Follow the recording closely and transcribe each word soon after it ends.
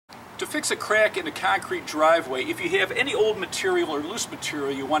To fix a crack in a concrete driveway, if you have any old material or loose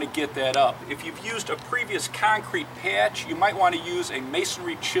material, you want to get that up. If you've used a previous concrete patch, you might want to use a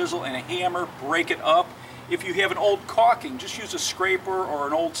masonry chisel and a hammer, break it up. If you have an old caulking, just use a scraper or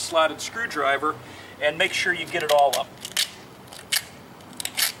an old slotted screwdriver and make sure you get it all up.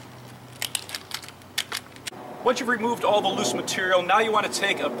 Once you've removed all the loose material, now you want to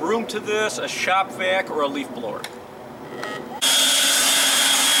take a broom to this, a shop vac, or a leaf blower.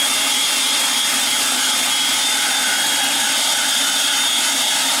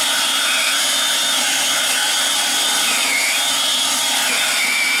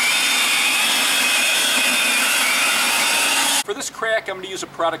 For this crack, I'm going to use a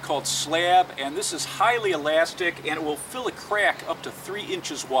product called Slab, and this is highly elastic and it will fill a crack up to 3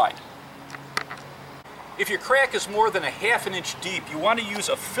 inches wide. If your crack is more than a ½ inch deep, you want to use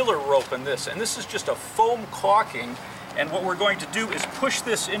a filler rope in this, and this is just a foam caulking, and what we're going to do is push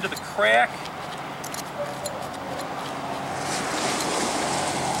this into the crack.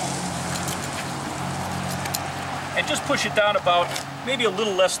 And just push it down about maybe a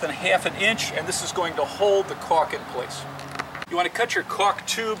little less than ½ inch, and this is going to hold the caulk in place. You want to cut your caulk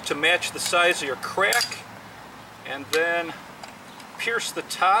tube to match the size of your crack, and then pierce the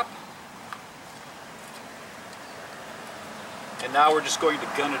top. And now we're just going to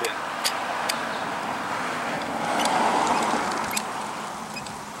gun it in.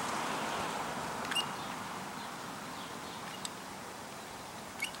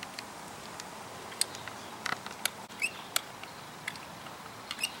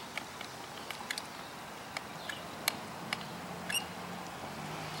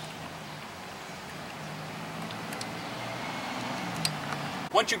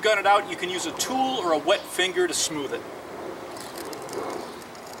 Once you gun it out, you can use a tool or a wet finger to smooth it.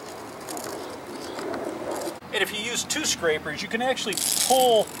 And if you use 2 scrapers, you can actually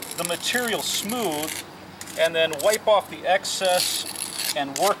pull the material smooth and then wipe off the excess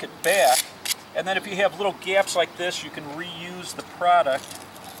and work it back. And then if you have little gaps like this, you can reuse the product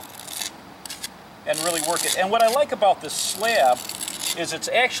and really work it. And what I like about this slab is it's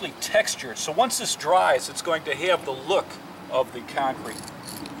actually textured. So once this dries, it's going to have the look of the concrete.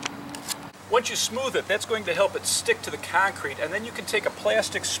 Once you smooth it, that's going to help it stick to the concrete, and then you can take a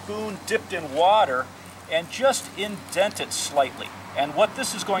plastic spoon dipped in water and just indent it slightly. And what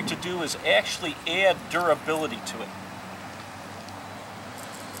this is going to do is actually add durability to it.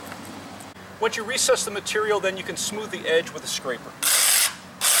 Once you recess the material, then you can smooth the edge with a scraper.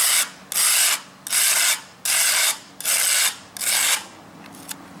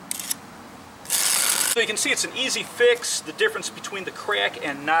 So you can see it's an easy fix, the difference between the crack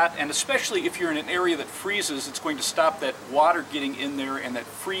and not, and especially if you're in an area that freezes, it's going to stop that water getting in there and that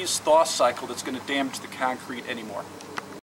freeze-thaw cycle that's going to damage the concrete anymore.